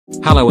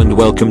Hello and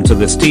welcome to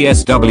this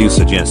TSW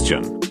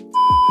suggestion.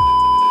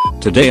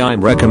 Today I'm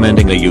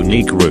recommending a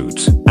unique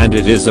route, and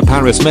it is the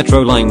Paris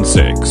Metro Line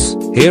 6.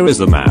 Here is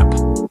the map.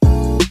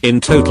 In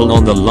total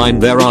on the line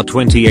there are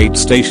 28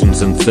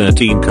 stations and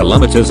 13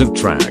 kilometers of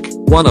track.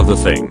 One of the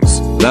things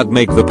that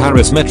make the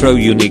Paris Metro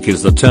unique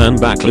is the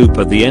turn-back loop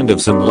at the end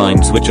of some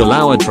lines which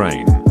allow a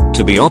train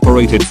to be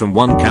operated from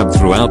one cab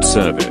throughout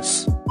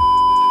service.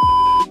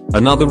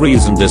 Another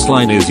reason this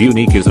line is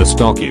unique is the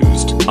stock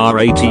used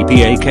RATP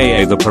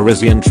aka the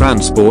Parisian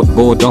Transport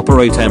Board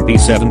operate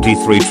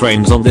MP73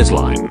 trains on this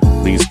line.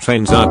 These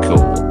trains are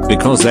cool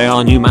because they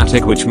are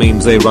pneumatic, which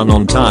means they run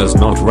on tires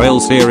not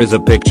rails. Here is a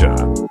picture.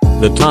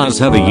 The tires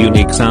have a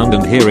unique sound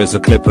and here is a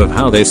clip of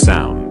how they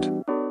sound.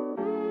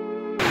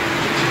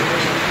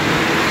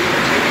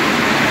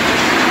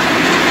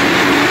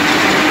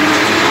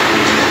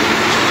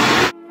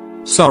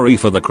 Sorry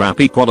for the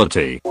crappy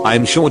quality,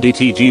 I'm sure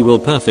DTG will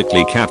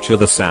perfectly capture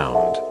the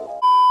sound.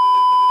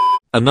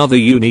 Another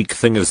unique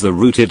thing is the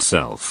route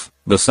itself.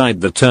 Beside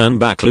the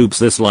turn-back loops,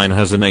 this line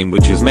has a name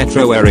which is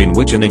Metro Air, in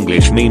which in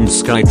English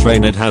means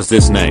SkyTrain. It has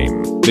this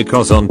name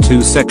because on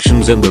two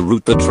sections in the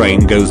route the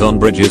train goes on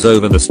bridges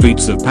over the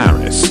streets of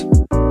Paris.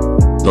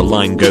 The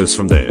line goes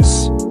from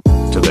this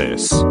to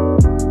this.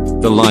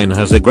 The line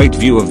has a great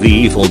view of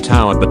the Eiffel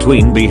Tower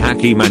between the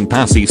Hakim and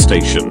Passy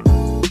station.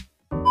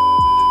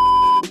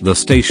 The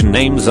station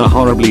names are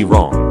horribly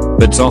wrong,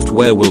 but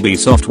software will be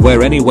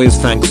software anyways.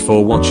 Thanks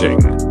for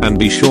watching, and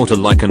be sure to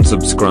like and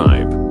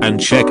subscribe, and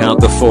check out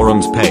the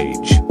forums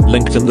page,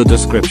 linked in the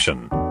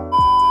description.